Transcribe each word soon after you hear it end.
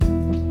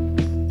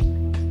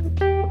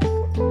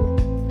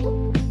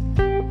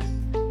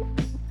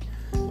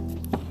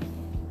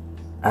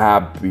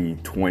Happy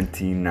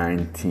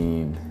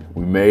 2019.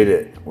 We made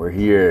it. We're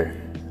here.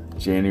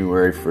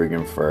 January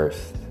friggin'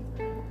 1st.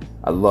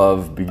 I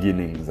love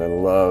beginnings. I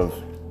love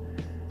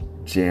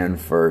Jan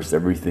 1st.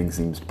 Everything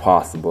seems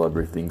possible.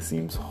 Everything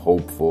seems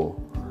hopeful.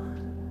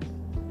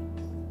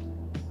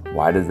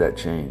 Why does that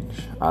change?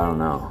 I don't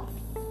know.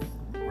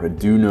 What I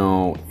do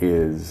know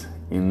is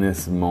in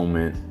this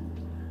moment,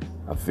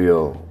 I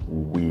feel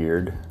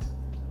weird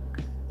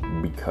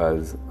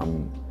because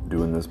I'm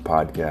doing this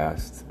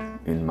podcast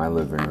in my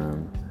living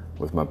room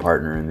with my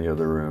partner in the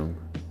other room.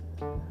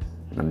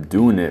 And I'm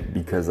doing it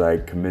because I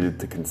committed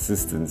to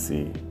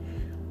consistency.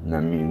 And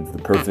that means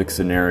the perfect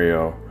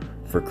scenario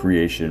for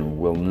creation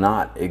will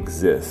not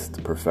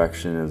exist.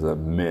 Perfection is a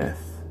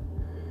myth.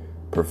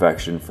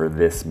 Perfection for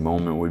this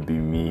moment would be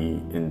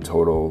me in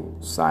total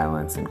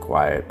silence and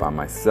quiet by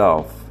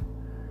myself.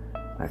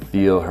 I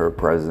feel her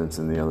presence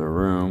in the other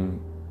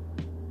room.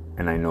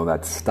 And I know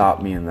that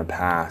stopped me in the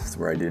past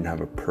where I didn't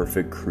have a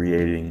perfect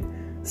creating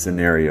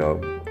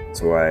scenario,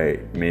 so I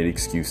made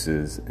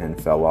excuses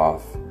and fell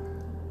off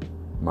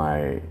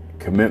my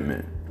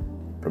commitment.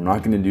 But I'm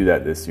not going to do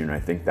that this year, and I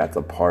think that's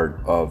a part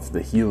of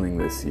the healing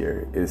this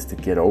year, is to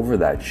get over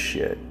that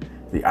shit.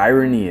 The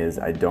irony is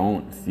I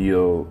don't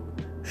feel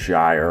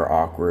shy or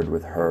awkward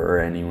with her or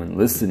anyone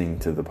listening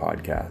to the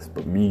podcast,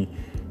 but me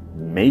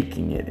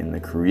making it in the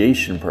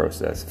creation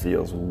process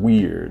feels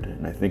weird,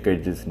 and I think I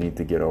just need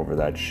to get over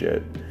that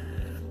shit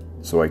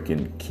so I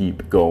can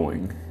keep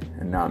going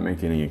and not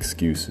make any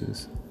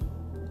excuses.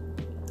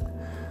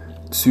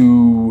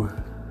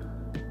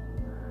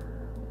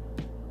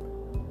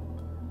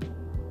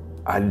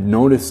 I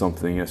noticed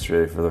something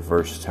yesterday for the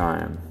first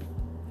time.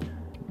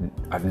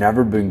 I've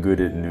never been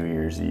good at New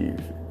Year's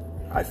Eve.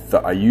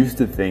 I used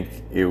to think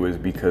it was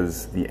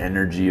because the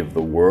energy of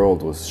the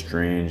world was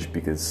strange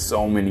because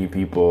so many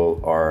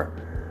people are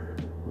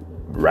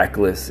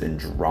reckless and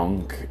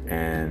drunk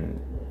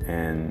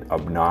and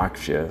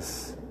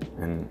obnoxious,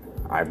 and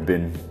I've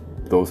been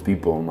those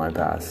people in my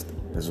past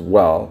as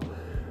well.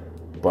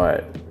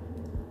 But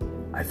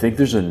I think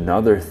there's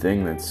another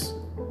thing that's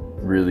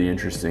really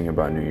interesting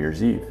about New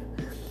Year's Eve.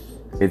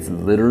 It's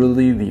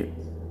literally the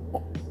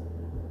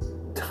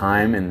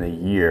time in the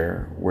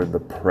year where the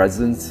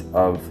presence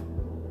of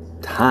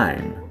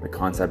time, the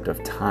concept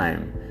of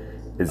time,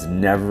 is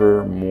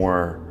never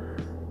more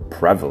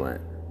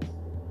prevalent.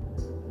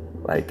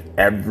 Like,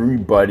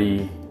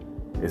 everybody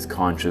is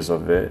conscious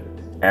of it.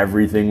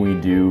 Everything we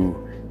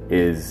do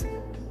is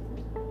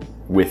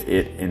with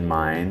it in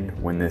mind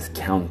when this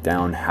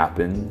countdown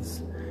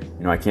happens.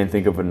 You know, I can't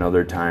think of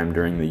another time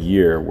during the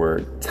year where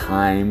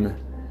time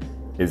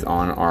is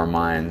on our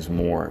minds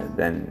more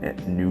than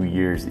at New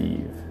Year's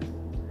Eve.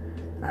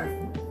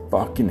 I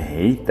fucking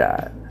hate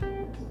that.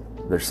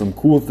 There's some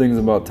cool things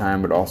about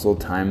time, but also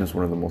time is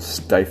one of the most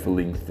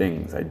stifling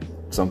things.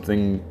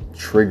 Something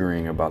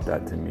triggering about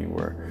that to me,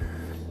 where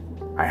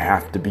I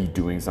have to be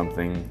doing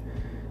something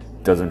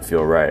doesn't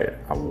feel right.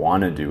 I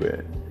want to do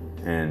it.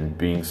 And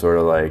being sort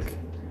of like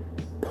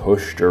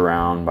pushed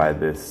around by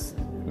this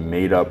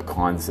made up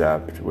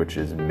concept, which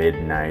is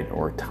midnight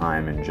or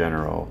time in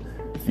general,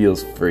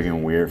 feels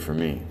friggin' weird for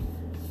me.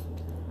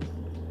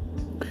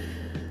 I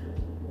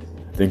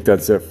think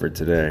that's it for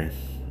today.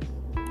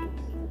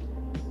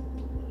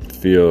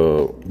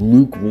 Feel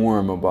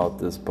lukewarm about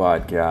this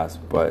podcast,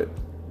 but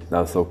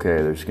that's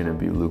okay. There's going to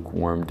be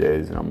lukewarm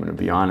days, and I'm going to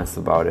be honest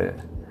about it.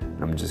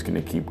 And I'm just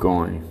going to keep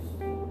going.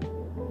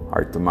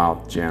 Heart to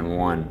mouth, Jan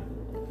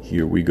 1.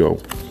 Here we go.